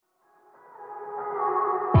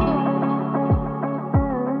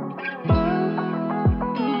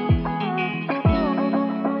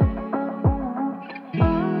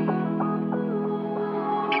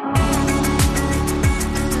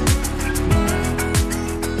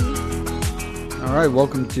All right,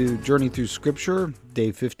 welcome to Journey Through Scripture,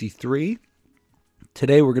 day 53.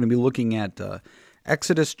 Today we're going to be looking at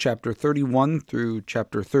Exodus chapter 31 through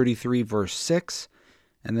chapter 33, verse 6,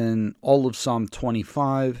 and then all of Psalm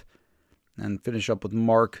 25, and finish up with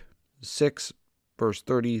Mark 6, verse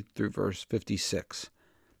 30 through verse 56.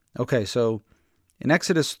 Okay, so in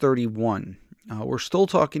Exodus 31, we're still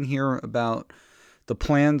talking here about the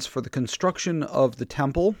plans for the construction of the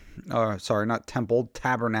temple.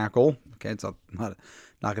 Tabernacle. Okay, it's not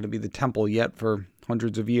going to be the temple yet for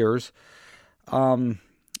hundreds of years.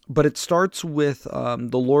 But it starts with the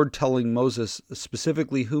Lord telling Moses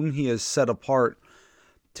specifically whom he has set apart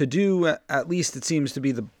to do, at least it seems to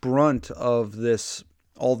be the brunt of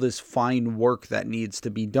all this fine work that needs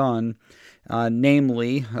to be done,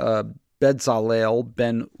 namely Bezalel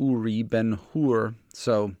ben Uri ben Hur.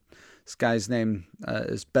 So this guy's name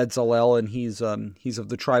is Bezalel, and he's of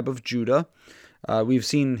the tribe of Judah. We've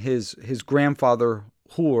seen his grandfather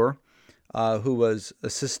Hur, who was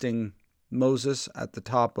assisting Moses at the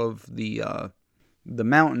top of the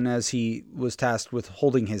mountain as he was tasked with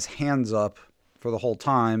holding his hands up for the whole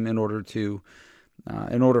time in order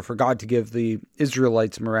for God to give the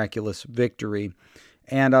Israelites miraculous victory.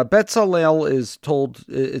 And Bezalel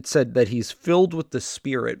it's said that he's filled with the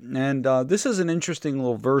Spirit. And this is an interesting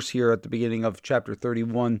little verse here at the beginning of chapter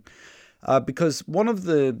 31, because one of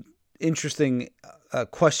the interesting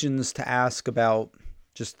questions to ask about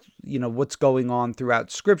just, what's going on throughout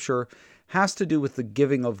Scripture has to do with the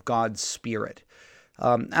giving of God's Spirit.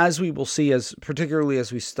 As we will see, particularly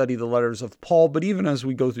as we study the letters of Paul, but even as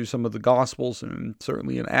we go through some of the Gospels and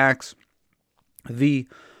certainly in Acts, the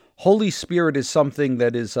Holy Spirit is something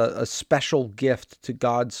that is a special gift to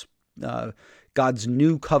God's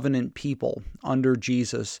new covenant people under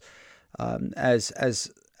Jesus,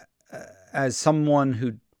 as someone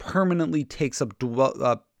who permanently takes up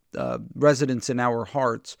residence in our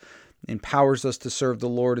hearts, empowers us to serve the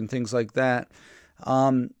Lord and things like that.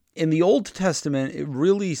 In the Old Testament, it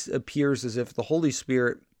really appears as if the Holy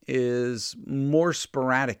Spirit is more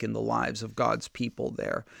sporadic in the lives of God's people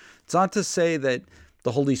there. It's not to say that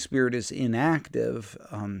the Holy Spirit is inactive,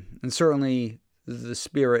 and certainly the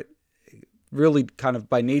Spirit really kind of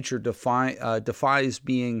by nature defies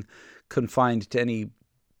being confined to any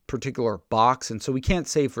particular box. And so we can't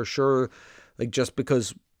say for sure, like just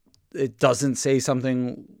because it doesn't say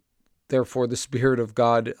something, therefore the Spirit of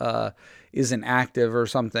God isn't active or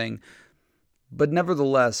something. But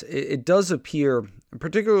nevertheless, it does appear,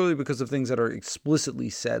 particularly because of things that are explicitly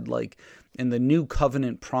said, like in the new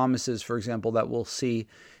covenant promises, for example, that we'll see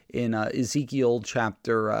in Ezekiel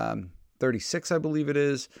chapter 36, I believe it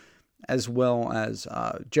is, as well as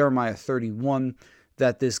Jeremiah 31,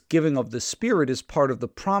 that this giving of the Spirit is part of the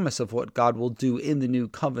promise of what God will do in the new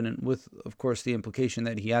covenant, with, of course, the implication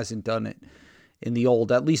that he hasn't done it in the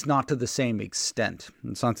old, at least not to the same extent.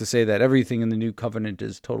 It's not to say that everything in the new covenant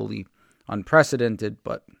is totally unprecedented,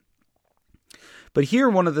 but here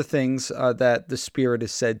one of the things that the Spirit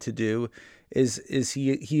is said to do is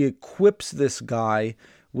he equips this guy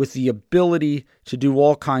with the ability to do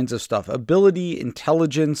all kinds of stuff. Ability,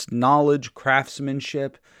 intelligence, knowledge,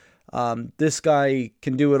 craftsmanship. This guy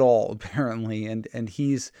can do it all, apparently, and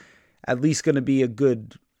he's at least going to be a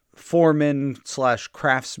good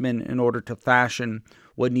foreman/craftsman in order to fashion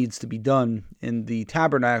what needs to be done in the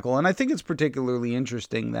tabernacle. And I think it's particularly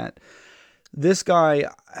interesting that this guy,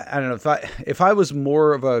 I don't know, if I was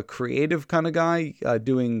more of a creative kind of guy,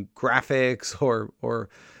 doing graphics or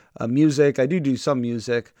music, I do some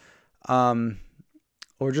music, or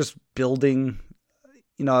just building,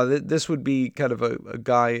 this would be kind of a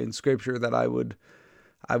guy in Scripture that I would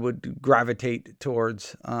gravitate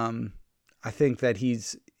towards. I think that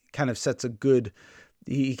he's kind of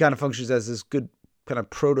he kind of functions as this good kind of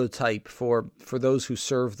prototype for those who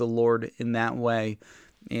serve the Lord in that way.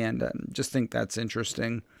 And just think that's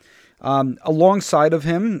interesting. Alongside of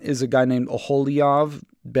him is a guy named Oholiav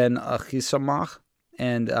ben Achisamach,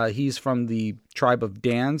 and he's from the tribe of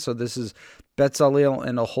Dan. So this is Bezalel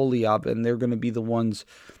and Oholiab, and they're going to be the ones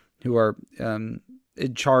who are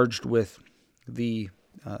charged with the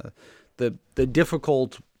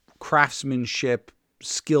difficult craftsmanship,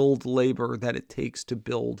 skilled labor that it takes to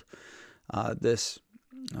build this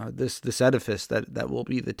edifice that will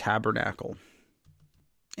be the tabernacle.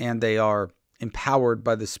 And they are empowered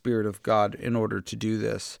by the Spirit of God in order to do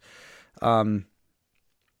this.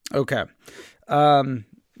 Okay.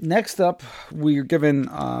 Next up, we're given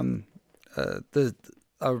a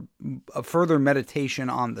further meditation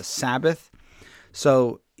on the Sabbath.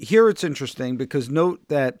 So here it's interesting because note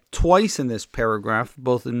that twice in this paragraph,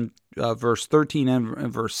 both in verse 13 and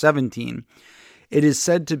verse 17, It is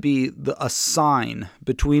said to be a sign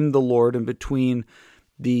between the Lord and between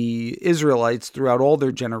the Israelites throughout all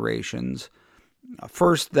their generations.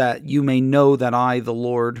 First, that you may know that I, the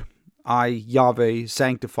Lord, I, Yahweh,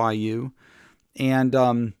 sanctify you. And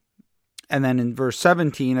then in verse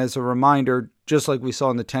 17, as a reminder, just like we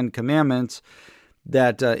saw in the Ten Commandments,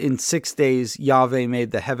 that in 6 days Yahweh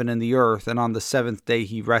made the heaven and the earth, and on the seventh day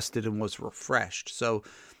he rested and was refreshed. So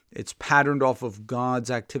it's patterned off of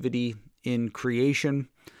God's activity in creation,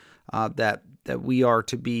 that we are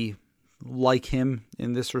to be like him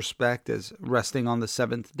in this respect, as resting on the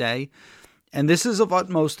seventh day. And this is of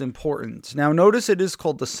utmost importance. Now notice it is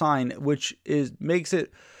called the sign, which makes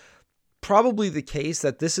it probably the case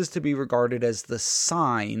that this is to be regarded as the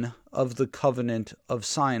sign of the covenant of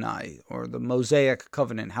Sinai, or the Mosaic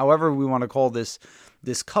covenant, however we want to call this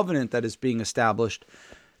covenant that is being established.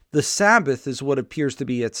 The Sabbath is what appears to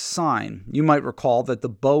be its sign. You might recall that the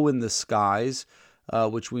bow in the skies,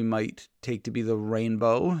 which we might take to be the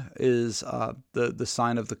rainbow, is the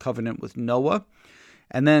sign of the covenant with Noah.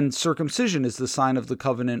 And then circumcision is the sign of the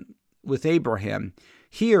covenant with Abraham.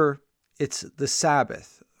 Here, it's the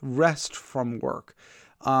Sabbath, rest from work.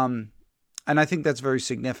 And I think that's very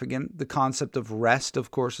significant. The concept of rest,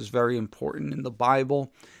 of course, is very important in the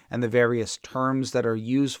Bible and the various terms that are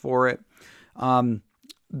used for it.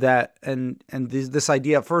 This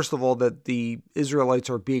idea, first of all, that the Israelites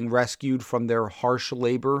are being rescued from their harsh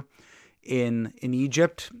labor in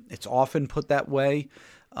Egypt. It's often put that way.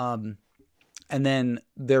 And then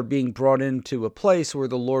they're being brought into a place where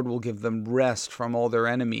the Lord will give them rest from all their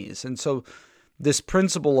enemies. And so this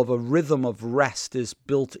principle of a rhythm of rest is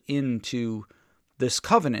built into this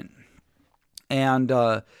covenant. And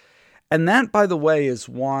that, by the way, is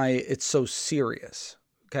why it's so serious,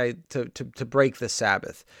 okay, to break the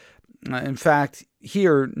Sabbath. In fact,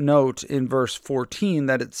 here, note in verse 14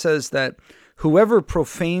 that it says that whoever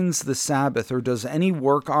profanes the Sabbath or does any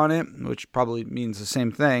work on it, which probably means the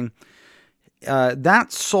same thing,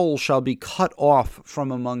 that soul shall be cut off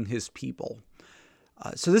from among his people.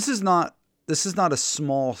 So this is not a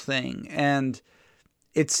small thing, and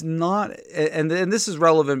it's not. And this is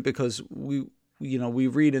relevant because we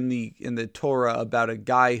read in the Torah about a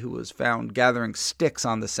guy who was found gathering sticks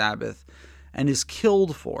on the Sabbath and is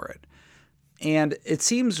killed for it. And it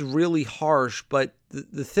seems really harsh, but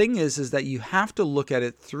the thing is that you have to look at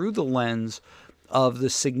it through the lens of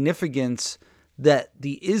the significance that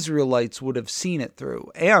the Israelites would have seen it through,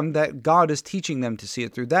 and that God is teaching them to see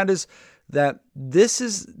it through. That is that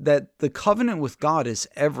the covenant with God is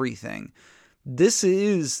everything. This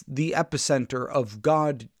is the epicenter of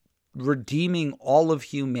God redeeming all of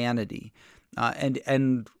humanity,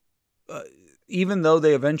 and even though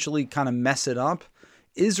they eventually kind of mess it up,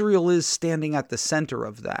 Israel is standing at the center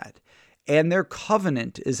of that, and their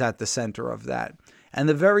covenant is at the center of that. And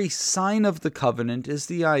the very sign of the covenant is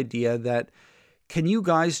the idea that, can you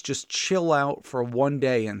guys just chill out for one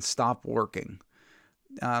day and stop working?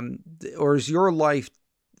 Or is your life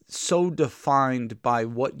so defined by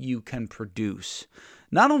what you can produce?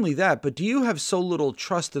 Not only that, but do you have so little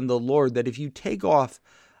trust in the Lord that if you take off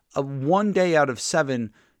one day out of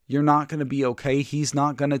 7, you're not going to be okay? He's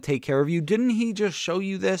not going to take care of you. Didn't he just show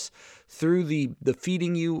you this through the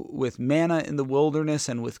feeding you with manna in the wilderness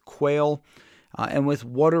and with quail and with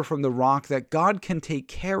water from the rock, that God can take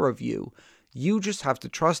care of you? You just have to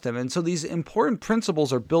trust him. And so these important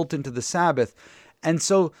principles are built into the Sabbath. And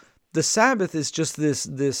so the Sabbath is just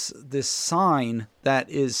this sign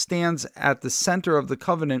that stands at the center of the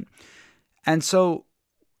covenant. And so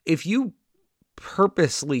if you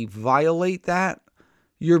purposely violate that,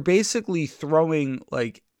 you're basically throwing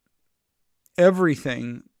like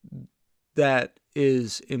everything that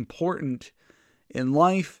is important in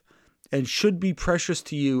life and should be precious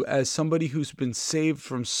to you as somebody who's been saved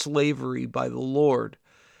from slavery by the Lord.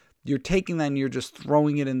 You're taking that and you're just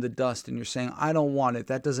throwing it in the dust and you're saying, I don't want it.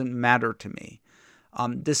 That doesn't matter to me.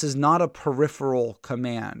 This is not a peripheral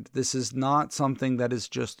command. This is not something that is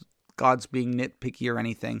just God's being nitpicky or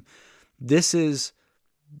anything. This is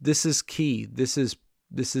key. This is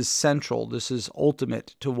central. This is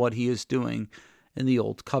ultimate to what he is doing in the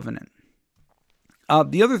Old Covenant.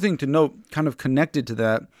 The other thing to note, kind of connected to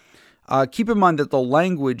that, keep in mind that the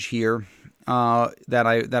language here that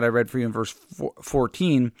I read for you in verse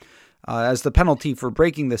 14, as the penalty for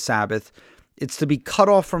breaking the Sabbath, it's to be cut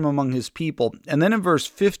off from among his people. And then in verse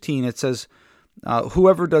 15 it says,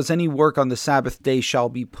 whoever does any work on the Sabbath day shall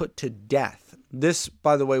be put to death. This,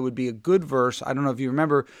 by the way, would be a good verse. I don't know if you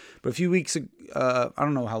remember, but a few weeks ago, I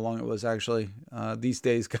don't know how long it was actually. These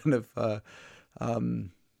days kind of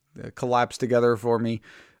collapsed together for me.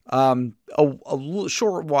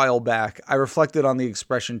 Short while back, I reflected on the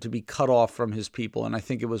expression "to be cut off from his people," and I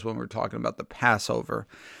think it was when we were talking about the Passover.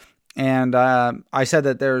 And I said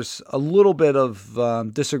that there's a little bit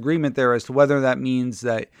of disagreement there as to whether that means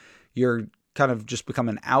that you're kind of just become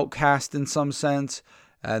an outcast in some sense,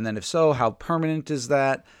 and then if so, how permanent is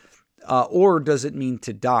that? Or does it mean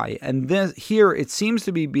to die? And then here it seems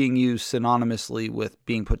to be being used synonymously with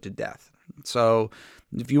being put to death. So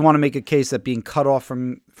if you want to make a case that being cut off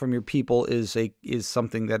from your people is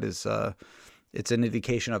something that is it's an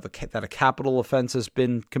indication of that a capital offense has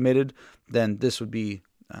been committed, then this would be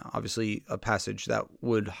obviously a passage that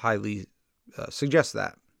would highly suggest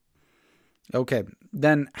that. Okay,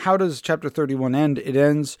 then how does chapter 31 end? It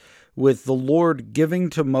ends with the Lord giving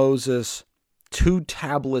to Moses 2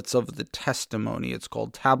 tablets of the testimony. It's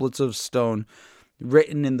called tablets of stone,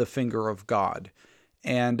 written in the finger of God.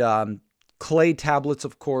 And clay tablets,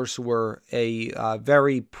 of course, were a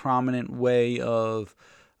very prominent way of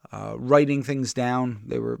writing things down.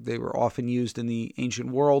 They were often used in the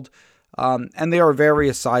ancient world. And they are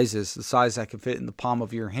various sizes, the size that can fit in the palm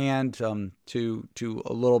of your hand to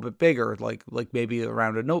a little bit bigger, like maybe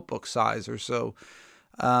around a notebook size or so.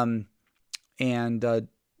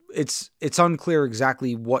 It's unclear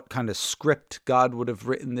exactly what kind of script God would have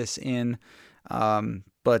written this in,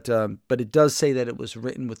 but it does say that it was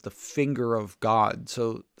written with the finger of God.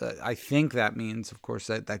 So I think that means, of course,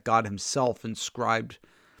 that God himself inscribed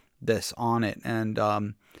this on it. And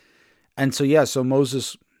so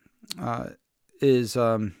Moses is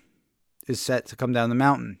set to come down the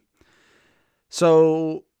mountain.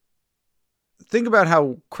 So think about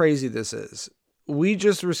how crazy this is. We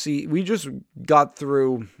just got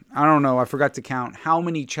through, I don't know, I forgot to count how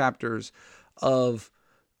many chapters of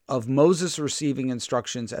Moses receiving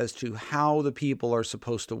instructions as to how the people are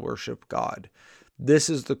supposed to worship God. This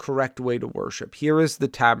is the correct way to worship. Here is the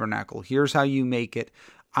tabernacle. Here's how you make it.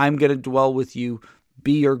 I'm going to dwell with you,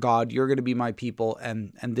 be your God. You're going to be my people,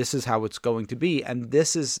 and this is how it's going to be. And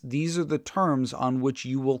these are the terms on which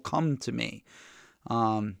you will come to me.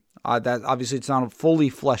 That obviously it's not fully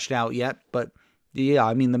fleshed out yet, but yeah,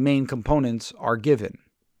 I mean the main components are given.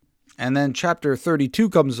 And then chapter 32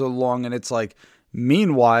 comes along, and it's like,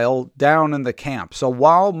 meanwhile, down in the camp. So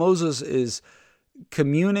while Moses is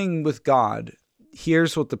communing with God,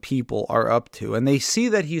 here's what the people are up to. And they see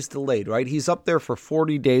that he's delayed, right? He's up there for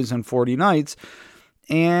 40 days and 40 nights,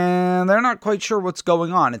 and they're not quite sure what's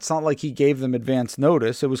going on. It's not like he gave them advance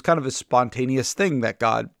notice. It was kind of a spontaneous thing that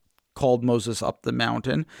God called Moses up the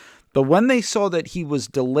mountain. But when they saw that he was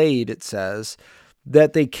delayed, it says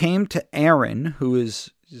that they came to Aaron, who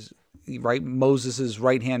is right, Moses'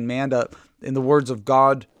 right-hand man, in the words of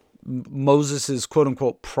God, Moses'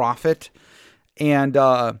 quote-unquote prophet. And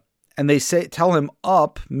they tell him,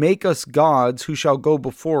 "Up, make us gods who shall go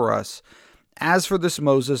before us. As for this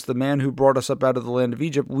Moses, the man who brought us up out of the land of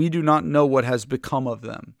Egypt, we do not know what has become of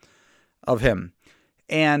him."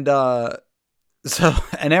 And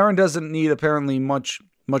and Aaron doesn't need apparently much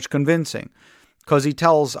convincing, because he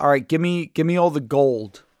tells, "All right, give me all the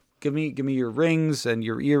gold. Give me your rings and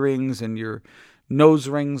your earrings and your nose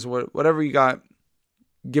rings, whatever you got,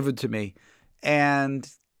 give it to me. And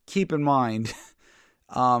keep in mind,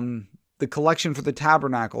 the collection for the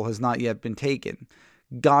tabernacle has not yet been taken."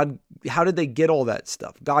 God, how did they get all that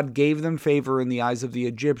stuff? God gave them favor in the eyes of the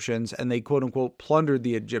Egyptians, and they quote unquote plundered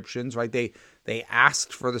the Egyptians, right? They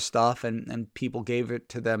asked for the stuff, and people gave it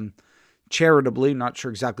to them charitably. Not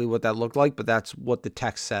sure exactly what that looked like, but that's what the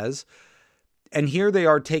text says. And here they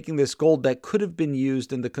are taking this gold that could have been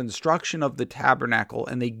used in the construction of the tabernacle,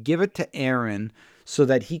 and they give it to Aaron so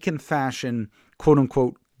that he can fashion quote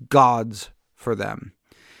unquote gods for them.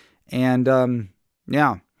 And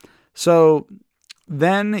so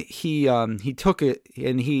then he took it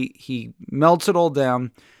and he melts it all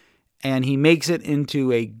down, and he makes it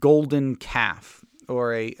into a golden calf,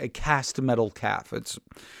 or a cast metal calf. It's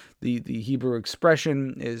the Hebrew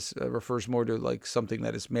expression refers more to like something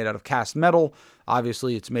that is made out of cast metal.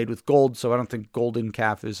 Obviously, it's made with gold, so I don't think golden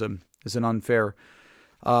calf is an unfair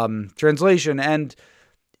translation. And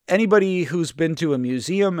anybody who's been to a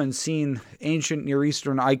museum and seen ancient Near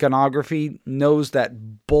Eastern iconography knows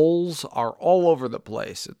that bulls are all over the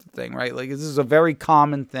place at the thing, right? Like, this is a very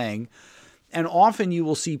common thing. And often you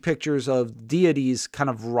will see pictures of deities kind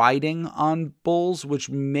of riding on bulls, which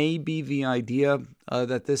may be the idea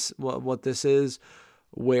that what this is,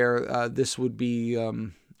 where this would be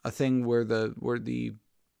a thing where the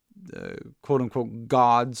quote unquote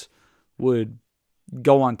gods would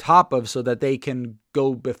go on top of, so that they can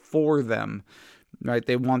go before them, right?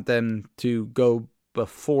 They want them to go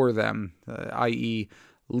before them, i.e.,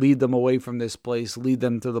 lead them away from this place, lead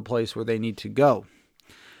them to the place where they need to go.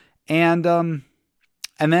 And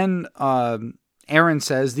then Aaron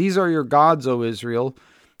says, "These are your gods, O Israel,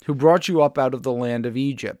 who brought you up out of the land of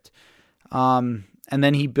Egypt." And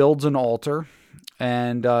then he builds an altar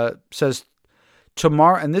and says,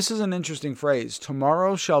 "Tomorrow," and this is an interesting phrase,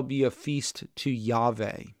 "tomorrow shall be a feast to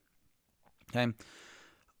Yahweh." Okay.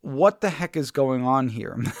 What the heck is going on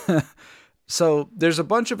here? So there's a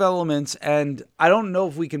bunch of elements, and I don't know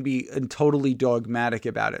if we can be totally dogmatic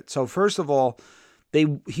about it. So first of all, they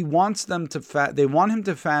want him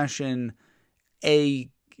to fashion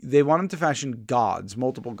gods,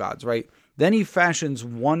 multiple gods, right? Then he fashions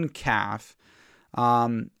one calf,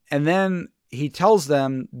 and then he tells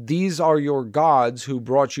them, "These are your gods who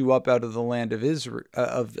brought you up out of the land of Israel,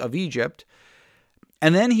 of Egypt."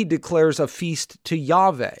 And then he declares a feast to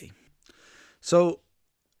Yahweh. So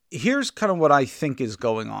here's kind of what I think is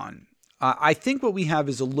going on. I think what we have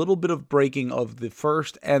is a little bit of breaking of the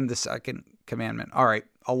first and the second commandment. All right,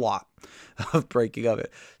 a lot of breaking of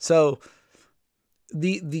it. So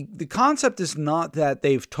the concept is not that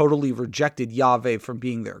they've totally rejected Yahweh from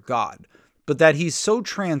being their God, but that he's so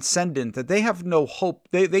transcendent that they have no hope.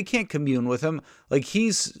 They can't commune with him. Like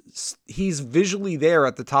he's visually there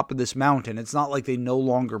at the top of this mountain. It's not like they no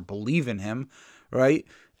longer believe in him, right?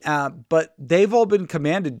 But they've all been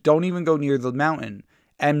commanded, don't even go near the mountain.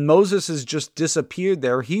 And Moses has just disappeared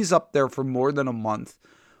there. He's up there for more than a month.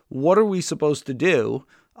 What are we supposed to do?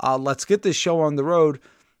 Let's get this show on the road.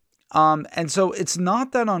 And so it's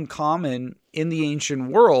not that uncommon in the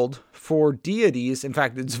ancient world for deities. In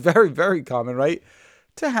fact, it's very, very common, right?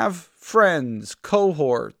 To have friends,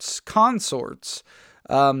 cohorts, consorts,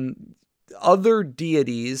 other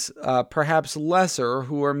deities, perhaps lesser,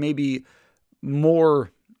 who are maybe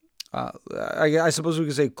more, I suppose we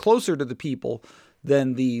could say closer to the people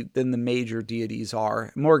than the major deities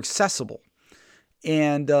are, more accessible.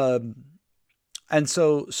 And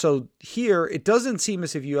so here, it doesn't seem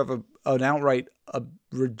as if you have an outright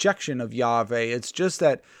rejection of Yahweh. It's just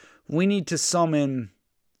that we need to summon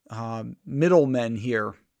middlemen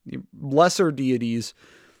here, lesser deities,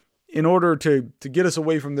 in order to get us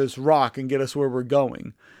away from this rock and get us where we're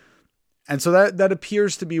going. And so that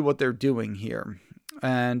appears to be what they're doing here.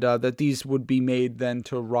 And that these would be made then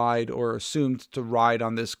to ride, or assumed to ride,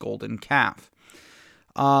 on this golden calf.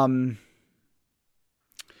 And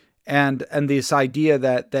this idea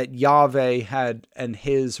that Yahweh had and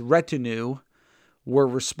his retinue were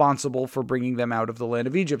responsible for bringing them out of the land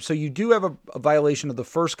of Egypt. So you do have a violation of the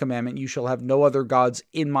first commandment: "You shall have no other gods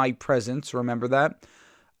in my presence." Remember that,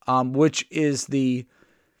 which is this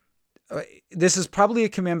is probably a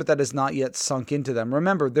commandment that has not yet sunk into them.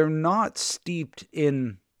 Remember, they're not steeped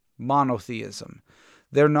in monotheism.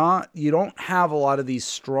 You don't have a lot of these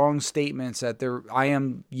strong statements that I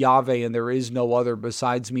am Yahweh and there is no other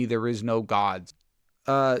besides me. There is no gods.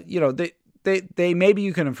 They maybe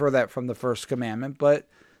you can infer that from the first commandment, but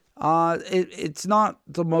it's not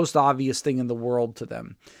the most obvious thing in the world to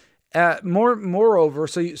them. Moreover,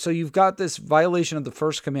 so you've got this violation of the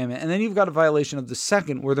first commandment, and then you've got a violation of the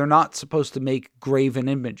second, where they're not supposed to make graven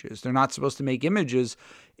images. They're not supposed to make images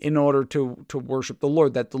in order to worship the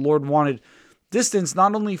Lord. That the Lord wanted distance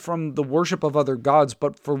not only from the worship of other gods,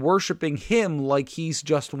 but for worshiping him like he's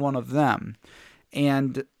just one of them.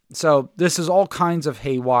 And so this is all kinds of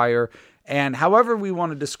haywire. And however we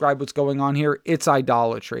want to describe what's going on here, it's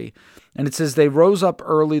idolatry. And it says, "They rose up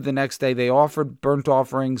early the next day. They offered burnt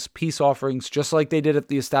offerings, peace offerings, just like they did at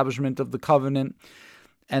the establishment of the covenant.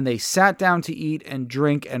 And they sat down to eat and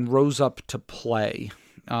drink and rose up to play."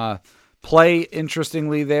 Play,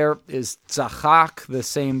 interestingly, there is tzachak, the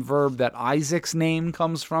same verb that Isaac's name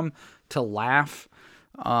comes from, to laugh.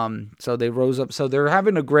 So they rose up. So they're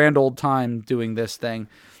having a grand old time doing this thing.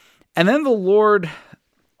 And then the Lord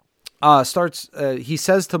he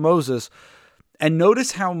says to Moses, and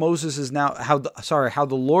notice how Moses is now, how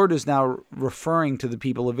the Lord is now referring to the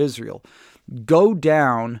people of Israel. "Go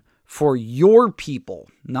down, for your people,"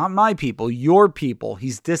 not my people, your people.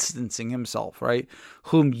 He's distancing himself, right?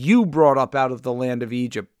 "Whom you brought up out of the land of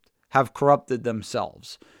Egypt have corrupted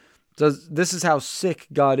themselves." So this is how sick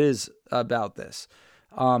God is about this.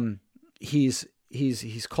 He's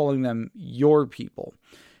calling them your people.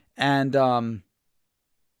 And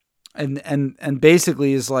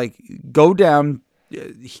basically is like, go down,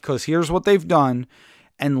 because here's what they've done,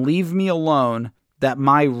 and leave me alone, that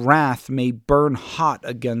my wrath may burn hot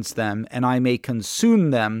against them, and I may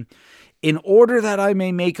consume them, in order that I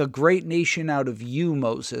may make a great nation out of you,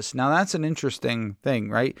 Moses. Now that's an interesting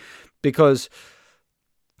thing, right? Because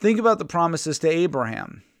think about the promises to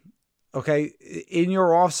Abraham. okay, in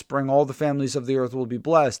your offspring, all the families of the earth will be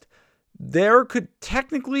blessed. That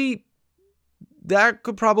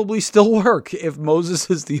could probably still work if Moses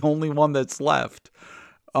is the only one that's left.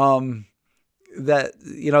 So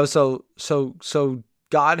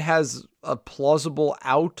God has a plausible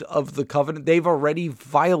out of the covenant. They've violated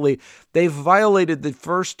the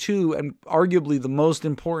first two and arguably the most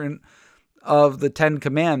important of the 10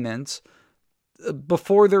 commandments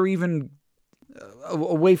before they're even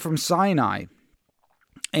away from Sinai.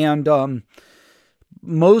 And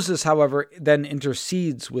Moses, however, then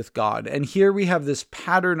intercedes with God. And here we have this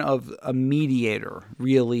pattern of a mediator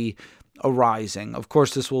really arising. Of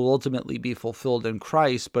course, this will ultimately be fulfilled in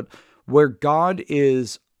Christ, but where God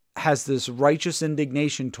has this righteous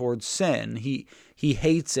indignation towards sin, he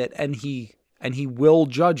hates it and he will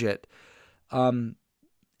judge it. And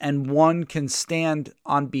one can stand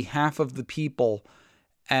on behalf of the people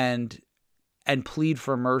and plead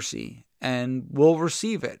for mercy and will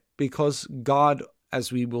receive it, because God,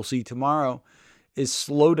 as we will see tomorrow, is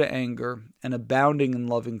slow to anger and abounding in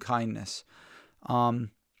loving kindness.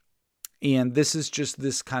 And this is just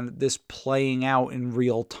this playing out in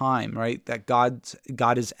real time, right? That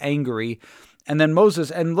God is angry. And then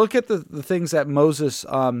Moses, and look at the things that Moses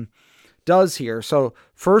does here. So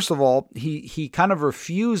first of all, he kind of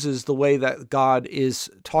refuses the way that God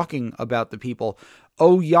is talking about the people.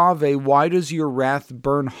 "O Yahweh, why does your wrath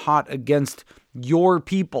burn hot against your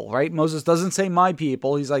people?" Right? Moses doesn't say my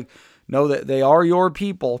people. He's like, no, that they are your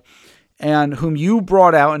people, and whom you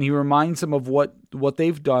brought out. And he reminds them of what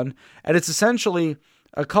they've done. And it's essentially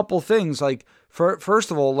a couple things. Like,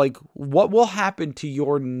 first of all, like, what will happen to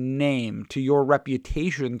your name, to your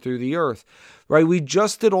reputation through the earth, right? We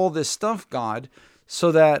just did all this stuff, God,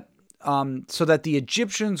 so that the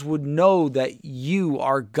Egyptians would know that you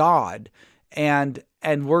are God, and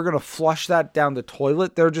we're going to flush that down the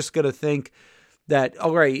toilet. They're just going to think that,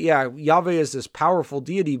 all right, yeah, Yahweh is this powerful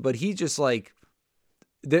deity, but he just like,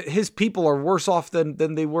 his people are worse off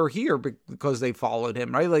than they were here because they followed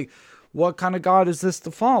him, right? Like, what kind of God is this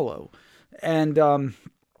to follow? And the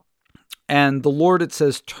Lord, it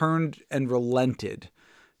says, turned and relented.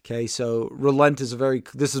 Okay, so relent is very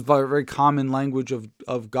common language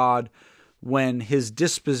of God when his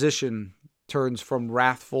disposition turns from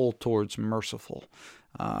wrathful towards merciful.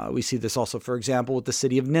 We see this also, for example, with the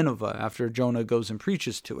city of Nineveh after Jonah goes and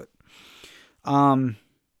preaches to it.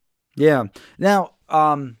 Yeah. Now,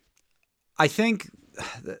 I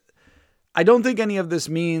don't think any of this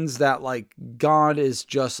means that like God is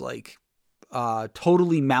just like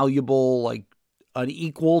totally malleable, like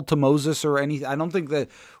unequal to Moses or anything. I don't think that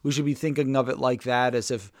we should be thinking of it like that,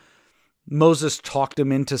 as if Moses talked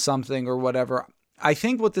him into something or whatever. I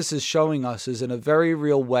think what this is showing us is, in a very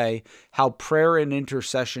real way, how prayer and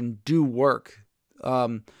intercession do work.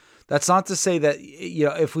 That's not to say that,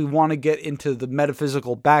 if we want to get into the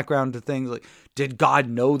metaphysical background to things, like, did God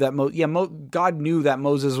know that? God knew that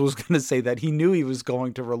Moses was going to say that. He knew he was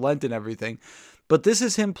going to relent and everything. But this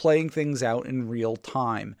is him playing things out in real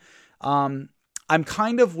time. I'm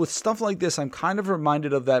kind of, with stuff like this, I'm kind of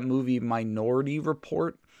reminded of that movie Minority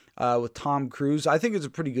Report with Tom Cruise. I think it's a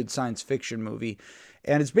pretty good science fiction movie.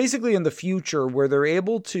 And it's basically in the future where they're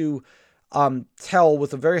able to tell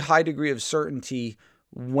with a very high degree of certainty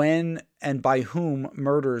when and by whom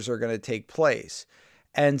murders are going to take place.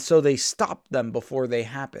 And so they stop them before they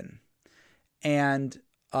happen. And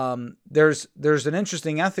there's an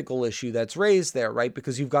interesting ethical issue that's raised there, right?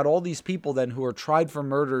 Because you've got all these people then who are tried for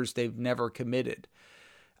murders they've never committed.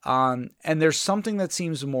 And there's something that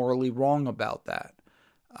seems morally wrong about that.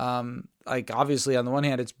 Like, obviously, on the one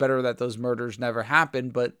hand, it's better that those murders never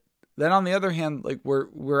happened, but then on the other hand, like,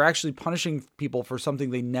 we're actually punishing people for something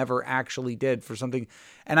they never actually did, for something.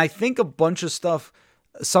 And I think a bunch of stuff,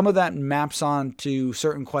 some of that maps on to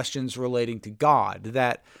certain questions relating to God,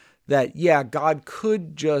 that yeah, God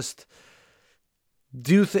could just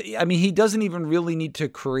do he doesn't even really need to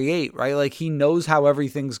create, right? Like, he knows how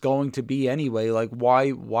everything's going to be anyway. Like,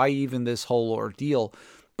 why even this whole ordeal?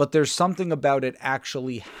 But there's something about it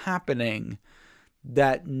actually happening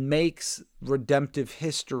that makes redemptive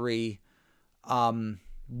history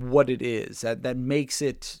what it is. That makes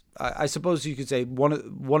it, I suppose you could say, one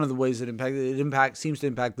of the ways it seems to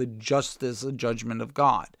impact the justice and judgment of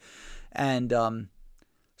God. And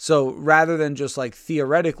so rather than just like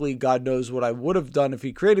theoretically, God knows what I would have done if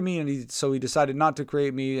he created me, and so he decided not to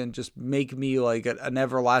create me and just make me like an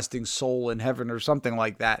everlasting soul in heaven or something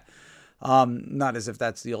like that. Not as if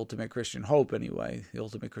that's the ultimate Christian hope anyway. The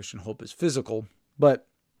ultimate Christian hope is physical. But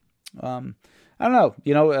I don't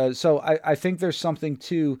know, so I think there's something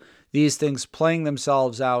to these things playing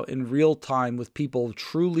themselves out in real time with people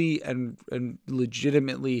truly and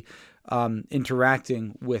legitimately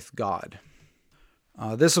interacting with God.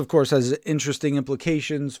 This, of course, has interesting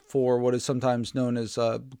implications for what is sometimes known as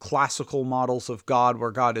classical models of God, where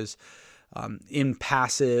God is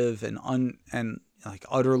impassive and like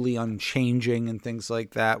utterly unchanging and things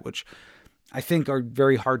like that, which I think are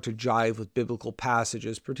very hard to jive with biblical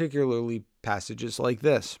passages, particularly passages like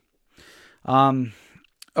this.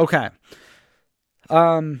 Okay.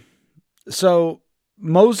 So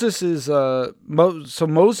Moses is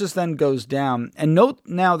Moses then goes down, and note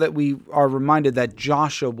now that we are reminded that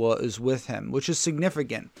Joshua is with him, which is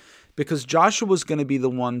significant because Joshua is going to be the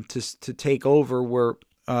one to take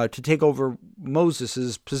over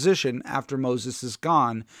Moses' position after Moses is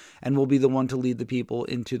gone, and will be the one to lead the people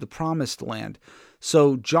into the promised land.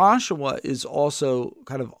 So Joshua is also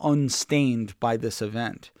kind of unstained by this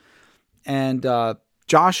event, and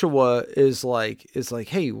Joshua is like,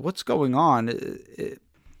 hey, what's going on?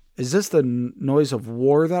 Is this the noise of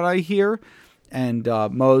war that I hear? And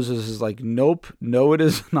Moses is like, nope, no, it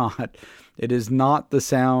is not. It is not the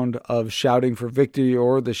sound of shouting for victory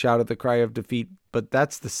or the shout of the cry of defeat, but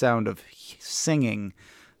that's the sound of singing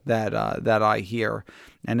that I hear.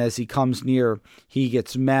 And as he comes near, he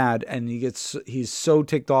gets mad, and he's so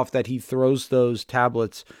ticked off that he throws those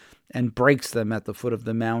tablets and breaks them at the foot of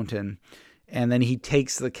the mountain. And then he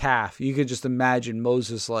takes the calf. You could just imagine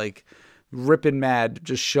Moses like ripping mad,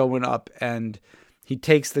 just showing up, and he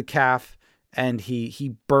takes the calf and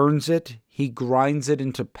he burns it. He grinds it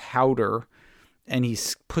into powder, and he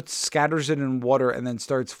scatters it in water, and then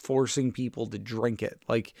starts forcing people to drink it.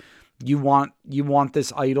 Like, you want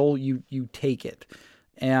this idol, you take it.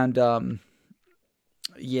 And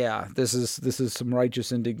this is some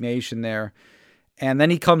righteous indignation there. And then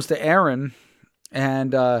he comes to Aaron,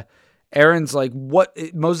 and Aaron's like, "What?"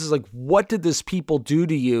 Moses is like, "What did this people do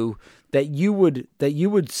to you that you would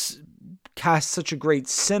cast such a great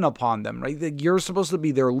sin upon them?" Right? Like, you're supposed to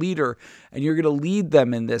be their leader, and you're going to lead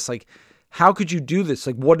them in this. Like, how could you do this?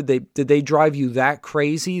 Like, what did they drive you that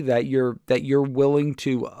crazy that you're willing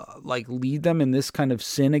to like lead them in this kind of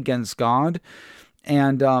sin against God?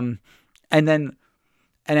 And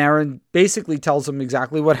Aaron basically tells him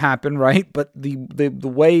exactly what happened, right? But the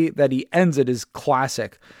way that he ends it is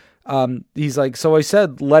classic. He's like, "So I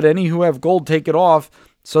said, let any who have gold take it off.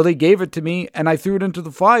 So they gave it to me, and I threw it into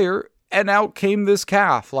the fire, and out came this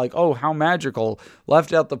calf." Like, oh, how magical.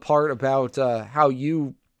 Left out the part about how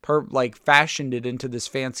you fashioned it into this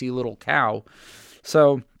fancy little cow.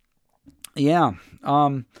 So, yeah.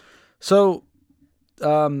 And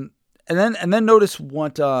then notice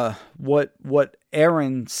what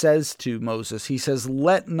Aaron says to Moses. He says,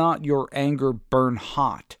 "Let not your anger burn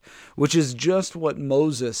hot," which is just what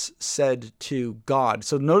Moses said to God.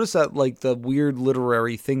 So notice that, like, the weird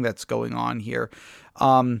literary thing that's going on here.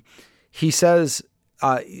 He says,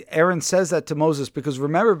 Aaron says that to Moses because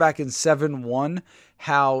remember back in 7:1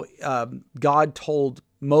 how God told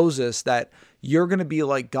Moses that you're going to be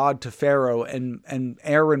like God to Pharaoh, and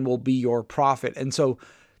Aaron will be your prophet. And so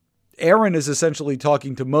Aaron is essentially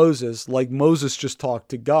talking to Moses like Moses just talked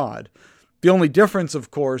to God. The only difference, of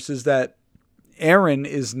course, is that Aaron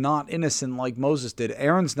is not innocent like Moses did.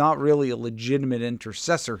 Aaron's not really a legitimate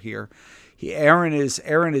intercessor here. Aaron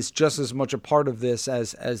is just as much a part of this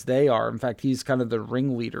as they are. In fact, he's kind of the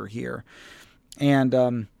ringleader here.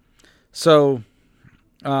 And so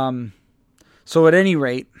at any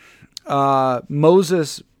rate,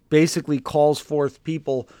 Moses basically calls forth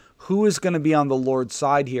people who is going to be on the Lord's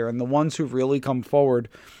side here. And the ones who really come forward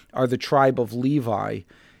are the tribe of Levi.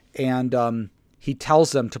 And he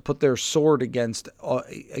tells them to put their sword against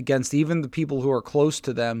even the people who are close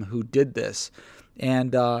to them who did this.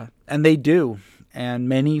 And they do. And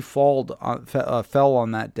many fell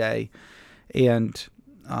on that day. And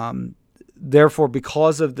therefore,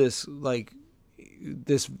 because of this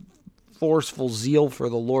forceful zeal for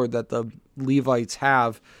the Lord that the Levites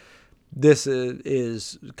have, this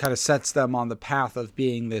is kind of sets them on the path of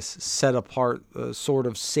being this set apart, sort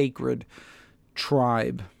of sacred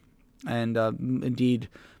tribe. And indeed,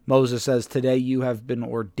 Moses says, "Today you have been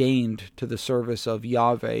ordained to the service of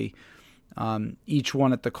Yahweh, each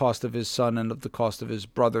one at the cost of his son and of the cost of his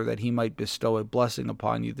brother, that he might bestow a blessing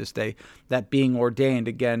upon you this day." That being ordained,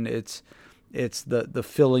 again, it's the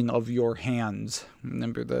filling of your hands.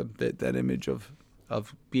 Remember that image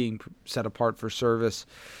of being set apart for service.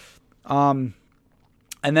 And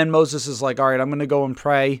then Moses is like, "All right, I'm going to go and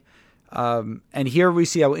pray." And here we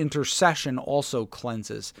see how intercession also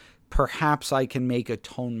cleanses. "Perhaps I can make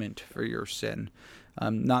atonement for your sin."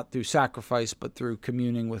 not through sacrifice, but through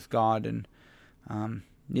communing with God. And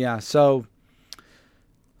so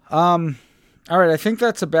all right, I think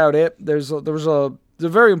that's about it. There was a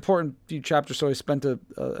very important few chapters, so I spent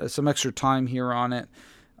some extra time here on it.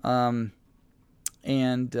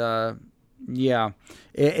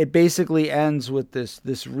 It basically ends with this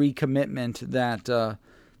recommitment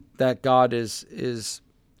that God is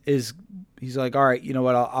he's like, all right, you know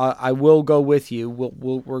what, I will go with you.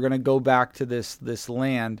 We're going to go back to this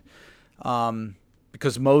land,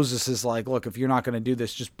 because Moses is like, look, if you're not going to do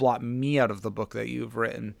this, just blot me out of the book that you've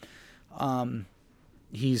written.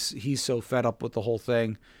 He's so fed up with the whole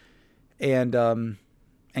thing, and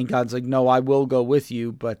God's like, no, I will go with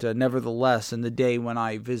you, but nevertheless, in the day when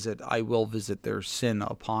I will visit their sin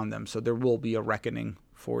upon them. So there will be a reckoning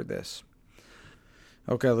for this.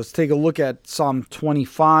 Okay, let's take a look at Psalm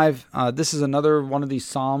 25. This is another one of these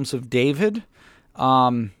Psalms of David.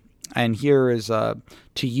 And here is, to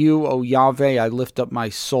you, O Yahweh, I lift up my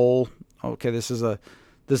soul. Okay, this is a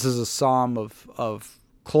psalm of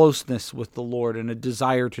closeness with the Lord and a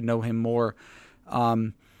desire to know him more.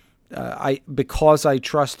 Because I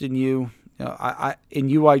trust in you, in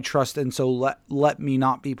you I trust, and so let me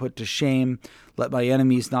not be put to shame. Let my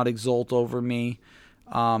enemies not exult over me.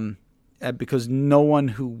 Because no one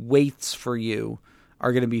who waits for you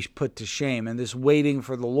are going to be put to shame. And this waiting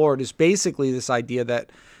for the Lord is basically this idea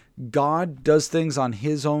that God does things on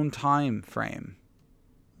his own time frame.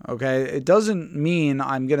 Okay? It doesn't mean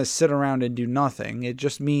I'm going to sit around and do nothing. It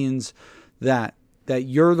just means that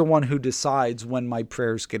you're the one who decides when my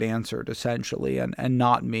prayers get answered, essentially, and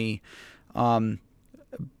not me. But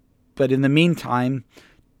in the meantime,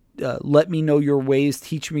 let me know your ways,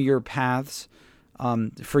 teach me your paths.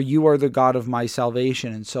 For you are the God of my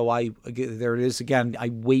salvation. And so there it is again, I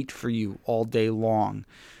wait for you all day long.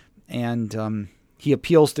 And he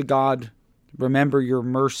appeals to God, remember your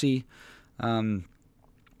mercy. Don't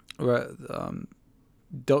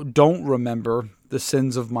remember the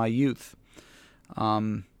sins of my youth.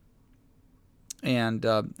 And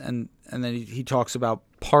then he talks about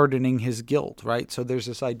pardoning his guilt, right? So there's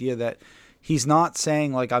this idea that he's not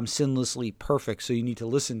saying like I'm sinlessly perfect, so you need to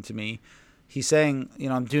listen to me. He's saying,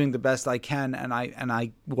 I'm doing the best I can, and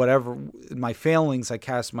I whatever my failings, I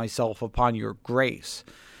cast myself upon your grace.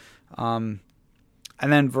 And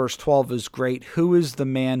then verse 12 is great. Who is the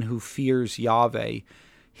man who fears Yahweh?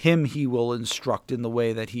 Him he will instruct in the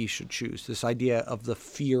way that he should choose. This idea of the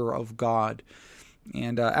fear of God.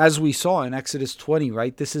 And as we saw in Exodus 20,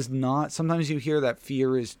 right, this is not, sometimes you hear that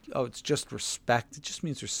fear is, it's just respect. It just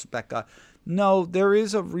means respect God. No, there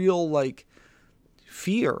is a real,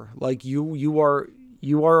 fear. Like you are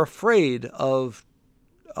afraid of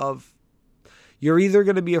you're either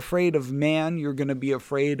going to be afraid of man, you're going to be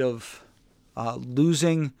afraid of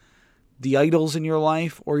losing the idols in your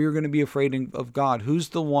life, or you're going to be afraid of God. Who's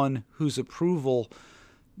the one whose approval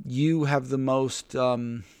you have the most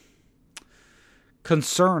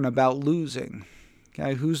concern about losing?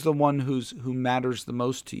 Okay, who's the one who matters the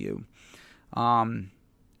most to you? But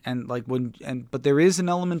there is an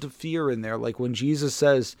element of fear in there. Like when Jesus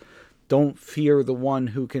says, don't fear the one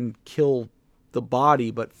who can kill the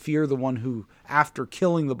body, but fear the one who, after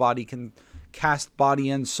killing the body, can cast body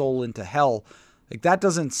and soul into hell. Like that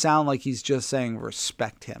doesn't sound like he's just saying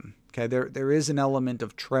respect him. Okay, there is an element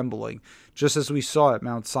of trembling, just as we saw at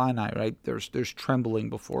Mount Sinai, right? There's trembling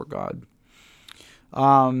before God.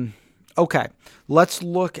 Okay, let's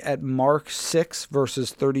look at Mark 6,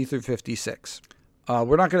 verses 30 through 56.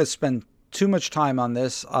 We're not going to spend too much time on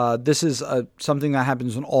this. This is something that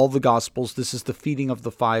happens in all the Gospels. This is the feeding of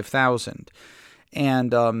the 5,000.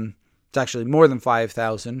 And it's actually more than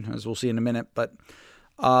 5,000, as we'll see in a minute. But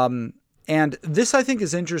and this, I think,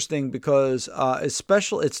 is interesting because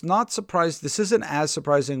it's not surprising. This isn't as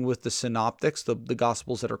surprising with the synoptics, the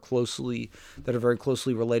Gospels that are very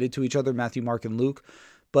closely related to each other, Matthew, Mark, and Luke.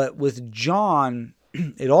 But with John,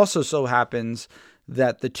 it also so happens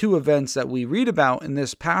that the two events that we read about in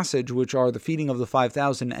this passage, which are the feeding of the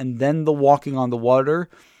 5,000 and then the walking on the water,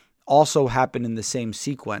 also happen in the same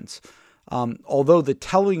sequence. Although the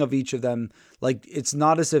telling of each of them, it's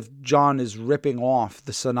not as if John is ripping off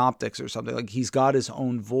the synoptics or something. Like he's got his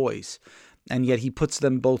own voice, and yet he puts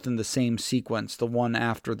them both in the same sequence, the one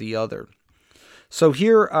after the other. So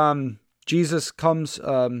here, Jesus comes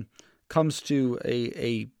to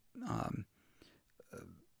a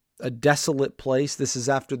desolate place. This is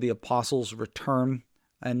after the apostles return.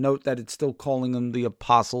 And note that it's still calling them the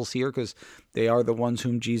apostles here because they are the ones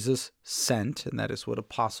whom Jesus sent, and that is what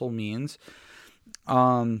apostle means.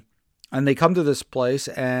 And they come to this place,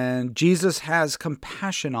 and Jesus has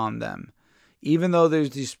compassion on them, even though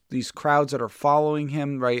there's these crowds that are following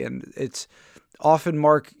him, right? And it's often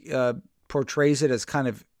Mark portrays it as kind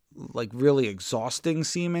of like really exhausting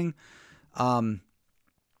seeming.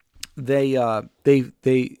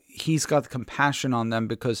 He's got compassion on them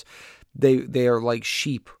because they are like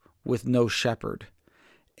sheep with no shepherd,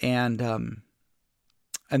 and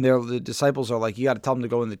the disciples are like, you got to tell them to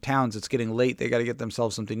go in the towns. It's getting late. They got to get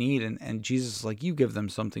themselves something to eat. And Jesus is like, you give them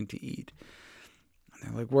something to eat.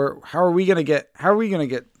 And they're like, how are we gonna get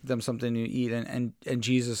them something to eat? And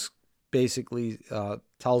Jesus basically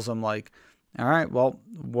tells them like, all right, well,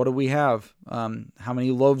 what do we have? How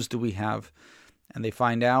many loaves do we have? And they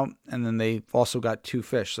find out, and then they've also got 2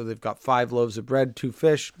 fish. So they've got 5 loaves of bread, 2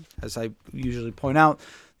 fish. As I usually point out,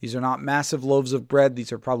 these are not massive loaves of bread.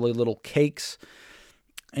 These are probably little cakes.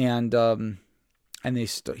 And the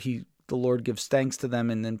Lord gives thanks to them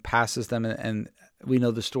and then passes them. And we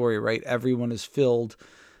know the story, right? Everyone is filled,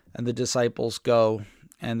 and the disciples go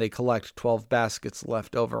and they collect 12 baskets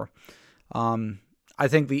left over. I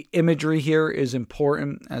think the imagery here is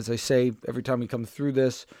important, as I say every time we come through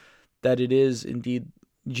this, that it is indeed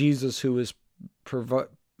Jesus who is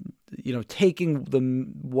taking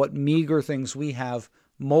what meager things we have,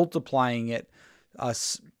 multiplying it,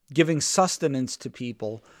 giving sustenance to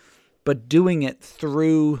people, but doing it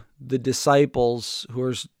through the disciples who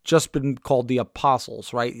are just been called the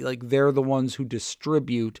apostles, right? Like they're the ones who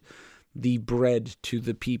distribute the bread to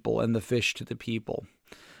the people and the fish to the people.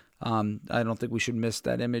 I don't think we should miss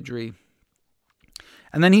that imagery.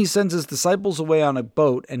 And then he sends his disciples away on a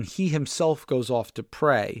boat, and he himself goes off to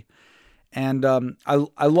pray. And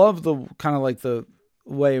I love the kind of like the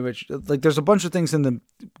way in which, like, there's a bunch of things in the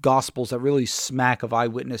Gospels that really smack of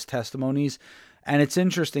eyewitness testimonies. And it's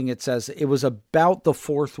interesting. It says it was about the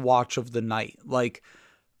 4th watch of the night. Like,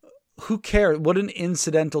 who cares? What an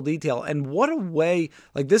incidental detail. And what a way,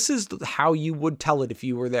 like, this is how you would tell it if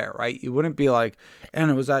you were there, right? You wouldn't be like,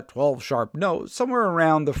 and it was at 12 sharp. No, somewhere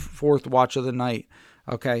around the 4th watch of the night.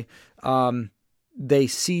 Okay. They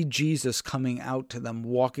see Jesus coming out to them,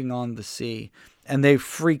 walking on the sea, and they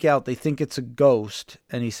freak out. They think it's a ghost.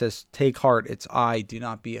 And he says, take heart, it's I, do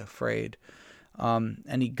not be afraid.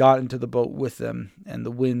 And he got into the boat with them, and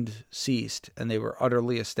the wind ceased, and they were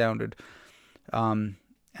utterly astounded. They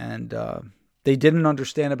didn't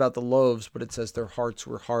understand about the loaves, but it says their hearts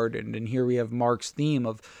were hardened. And here we have Mark's theme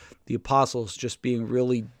of the apostles just being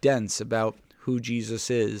really dense about who Jesus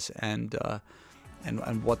is and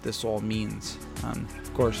what this all means.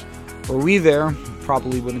 Of course, were we there,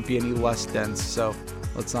 probably wouldn't be any less dense, so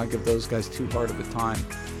let's not give those guys too hard of a time.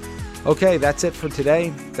 Okay, that's it for today.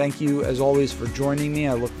 Thank you, as always, for joining me.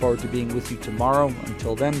 I look forward to being with you tomorrow.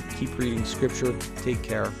 Until then, keep reading Scripture, take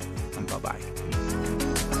care, and bye-bye.